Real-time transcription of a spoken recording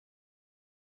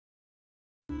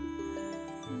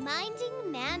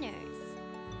Minding manners.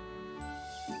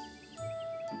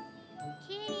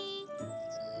 Kitty!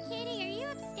 Kitty, are you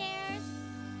upstairs?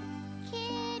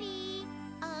 Kitty!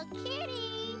 Oh,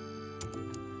 Kitty!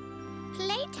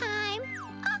 Playtime!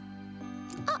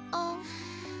 Uh-oh.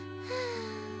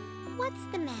 What's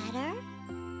the matter?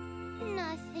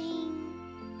 Nothing.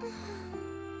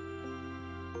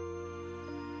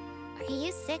 Are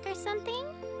you sick or something?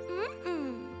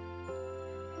 Mm-mm.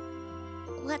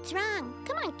 What's wrong?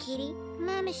 Come on, Kitty.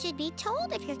 Mama should be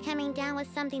told if you're coming down with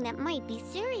something that might be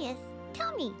serious.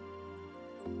 Tell me.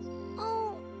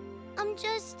 Oh, I'm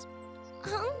just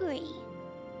hungry.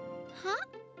 Huh?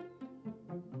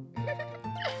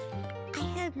 I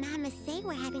heard Mama say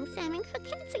we're having salmon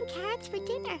croquettes and carrots for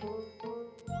dinner.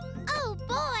 Oh,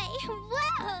 boy!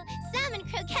 Wow! Salmon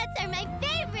croquettes are my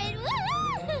favorite!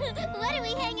 Woo-hoo! What are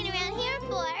we hanging around here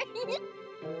for?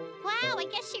 Wow, I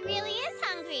guess she really is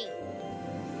hungry.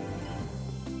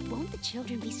 Won't the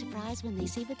children be surprised when they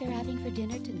see what they're having for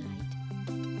dinner tonight?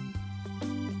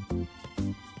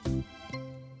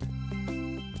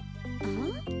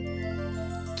 Huh?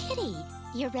 Kitty,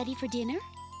 you're ready for dinner?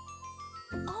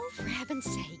 Oh, for heaven's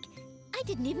sake. I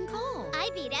didn't even call. I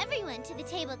beat everyone to the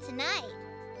table tonight.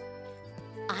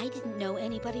 I didn't know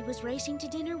anybody was racing to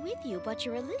dinner with you, but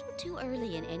you're a little too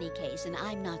early in any case, and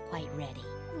I'm not quite ready.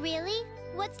 Really?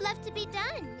 What's left to be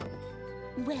done?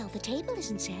 Well, the table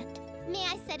isn't set. May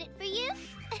I set it for you?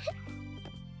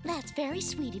 That's very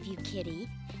sweet of you, Kitty.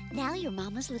 Now you're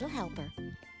Mama's little helper.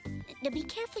 Now be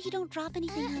careful you don't drop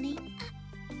anything, honey.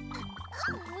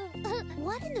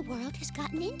 What in the world has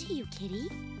gotten into you, Kitty?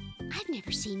 I've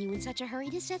never seen you in such a hurry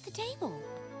to set the table.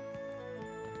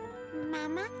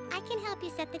 Mama, I can help you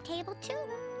set the table, too.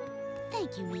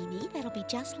 Thank you, Mimi. That'll be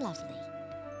just lovely.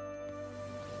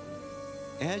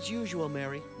 As usual,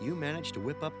 Mary, you managed to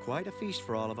whip up quite a feast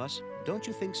for all of us. Don't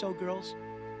you think so, girls?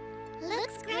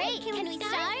 Looks great. Can we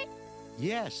start?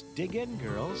 Yes, dig in,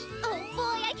 girls. Oh,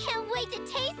 boy, I can't wait to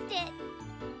taste it.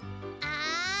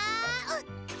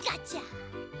 Gotcha.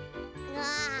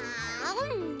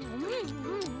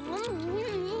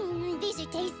 These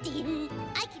are tasty.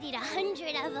 I could eat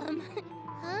 100 of them.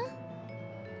 Huh?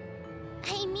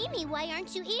 Hey, Mimi, why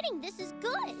aren't you eating? This is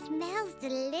good. Smells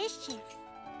delicious.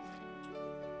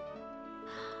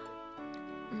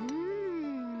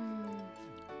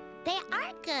 They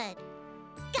are good.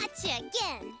 Gotcha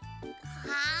again.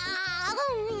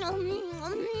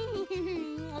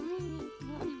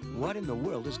 What in the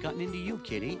world has gotten into you,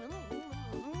 Kitty?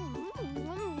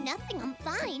 Nothing, I'm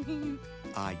fine.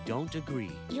 I don't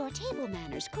agree. Your table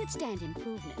manners could stand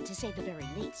improvement, to say the very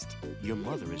least. Your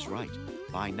mother is right.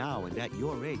 By now, and at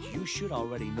your age, you should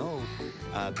already know...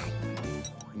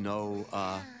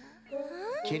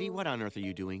 Kitty, what on earth are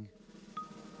you doing?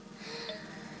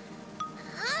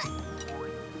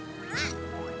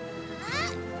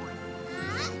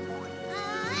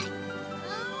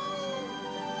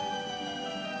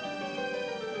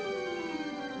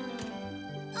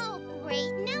 Oh,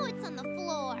 great. Now it's on the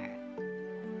floor.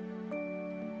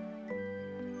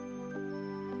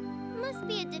 Must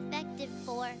be a defective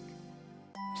fork.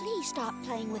 Please stop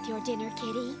playing with your dinner,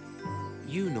 Kitty.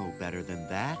 You know better than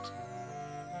that.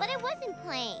 But I wasn't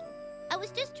playing. I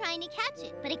was just trying to catch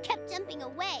it, but it kept jumping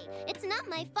away. It's not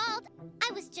my fault.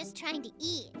 I was just trying to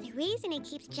eat. The reason it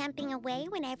keeps jumping away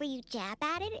whenever you jab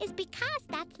at it is because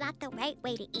that's not the right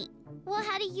way to eat. Well,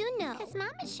 how do you know? Because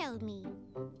Mama showed me.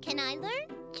 Can I learn?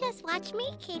 Just watch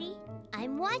me, Kitty.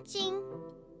 I'm watching.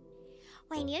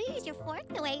 When you use your fork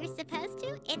the way you're supposed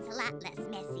to, it's a lot less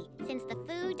messy, since the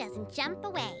food doesn't jump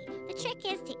away. The trick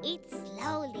is to eat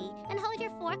slowly and hold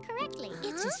your fork correctly.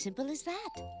 It's as simple as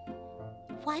that.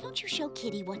 Why don't you show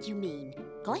Kitty what you mean?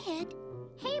 Go ahead.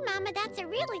 Hey, Mama, that's a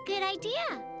really good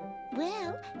idea.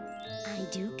 Well, I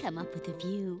do come up with a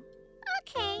few.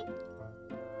 Okay.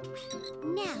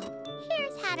 Now,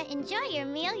 here's how to enjoy your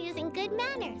meal using good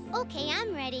manners. Okay,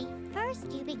 I'm ready.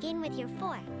 First, you begin with your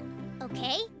fork.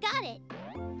 Okay, got it.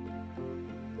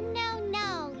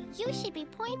 No, you should be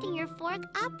pointing your fork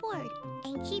upward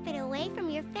and keep it away from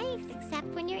your face except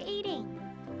when you're eating.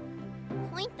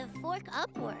 Point the fork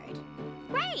upward.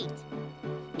 Right.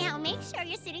 Now make sure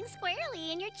you're sitting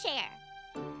squarely in your chair.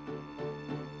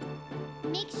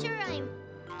 Make sure I'm...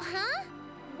 Huh?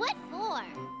 What for?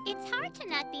 It's hard to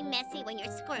not be messy when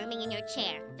you're squirming in your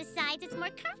chair. Besides, it's more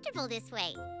comfortable this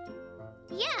way.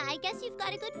 Yeah, I guess you've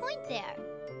got a good point there.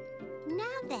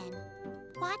 Now then,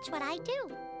 watch what I do.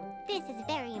 This is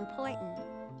very important.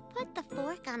 Put the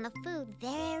fork on the food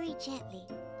very gently.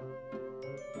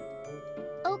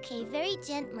 Okay, very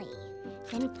gently.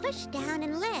 Then push down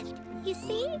and lift. You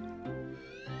see?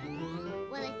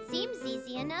 Well, it's seems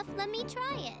easy enough. Let me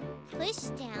try it. Push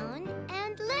down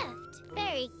and lift.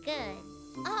 Very good.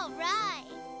 All right.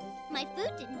 My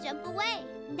food didn't jump away.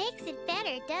 Makes it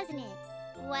better, doesn't it?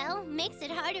 Well, makes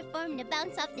it harder for him to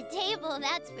bounce off the table,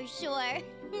 that's for sure.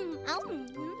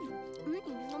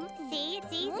 See,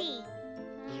 it's easy.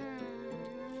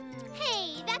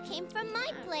 Hey, that came from my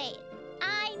plate.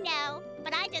 I know,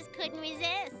 but I just couldn't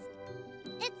resist.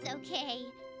 It's okay.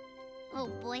 Oh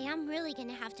boy, I'm really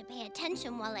gonna have to pay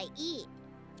attention while I eat.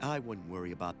 I wouldn't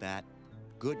worry about that.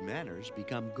 Good manners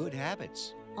become good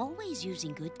habits. Always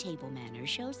using good table manners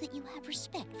shows that you have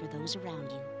respect for those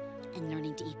around you. And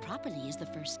learning to eat properly is the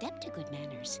first step to good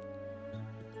manners.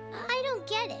 I don't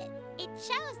get it. It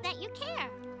shows that you care.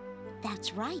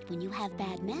 That's right. When you have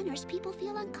bad manners, people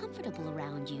feel uncomfortable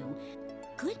around you.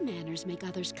 Good manners make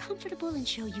others comfortable and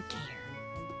show you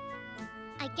care.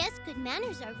 I guess good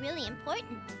manners are really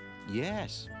important.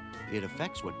 Yes, it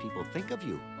affects what people think of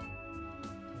you.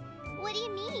 What do you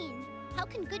mean? How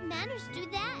can good manners do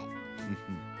that?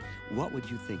 What would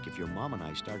you think if your mom and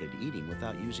I started eating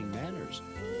without using manners?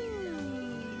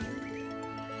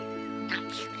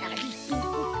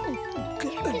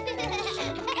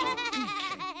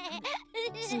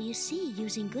 So you see,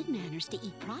 using good manners to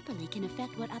eat properly can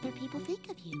affect what other people think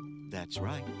of you. That's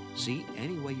right. See,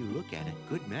 any way you look at it,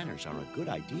 good manners are a good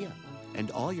idea.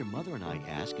 And all your mother and I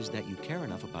ask is that you care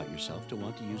enough about yourself to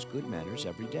want to use good manners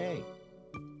every day.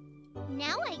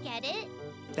 Now I get it.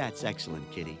 That's excellent,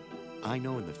 Kitty. I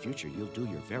know in the future you'll do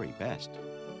your very best.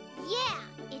 Yeah,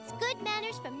 it's good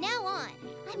manners from now on.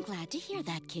 I'm glad to hear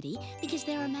that, Kitty, because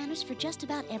there are manners for just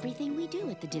about everything we do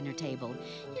at the dinner table.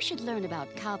 You should learn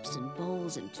about cups and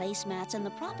bowls and placemats and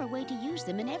the proper way to use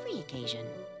them in every occasion.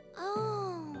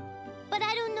 Oh, but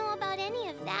I don't know about any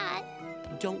of that.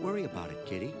 Don't worry about it,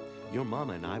 Kitty. Your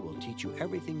mama and I will teach you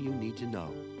everything you need to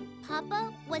know.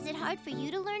 Papa, was it hard for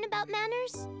you to learn about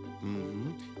manners?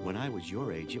 When I was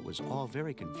your age, it was all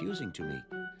very confusing to me.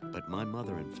 But my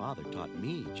mother and father taught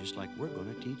me just like we're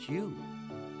going to teach you.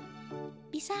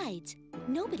 Besides,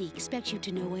 nobody expects you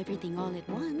to know everything all at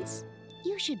once.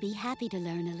 You should be happy to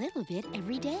learn a little bit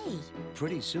every day.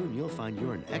 Pretty soon you'll find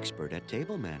you're an expert at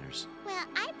table manners. Well,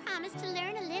 I promise to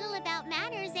learn a little about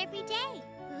manners every day.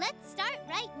 Let's start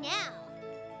right now.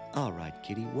 All right,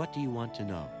 Kitty, what do you want to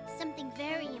know? Something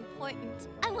very important.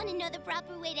 I want to know the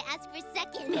proper way to ask for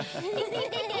seconds.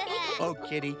 Oh,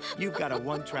 Kitty, you've got a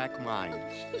one-track mind.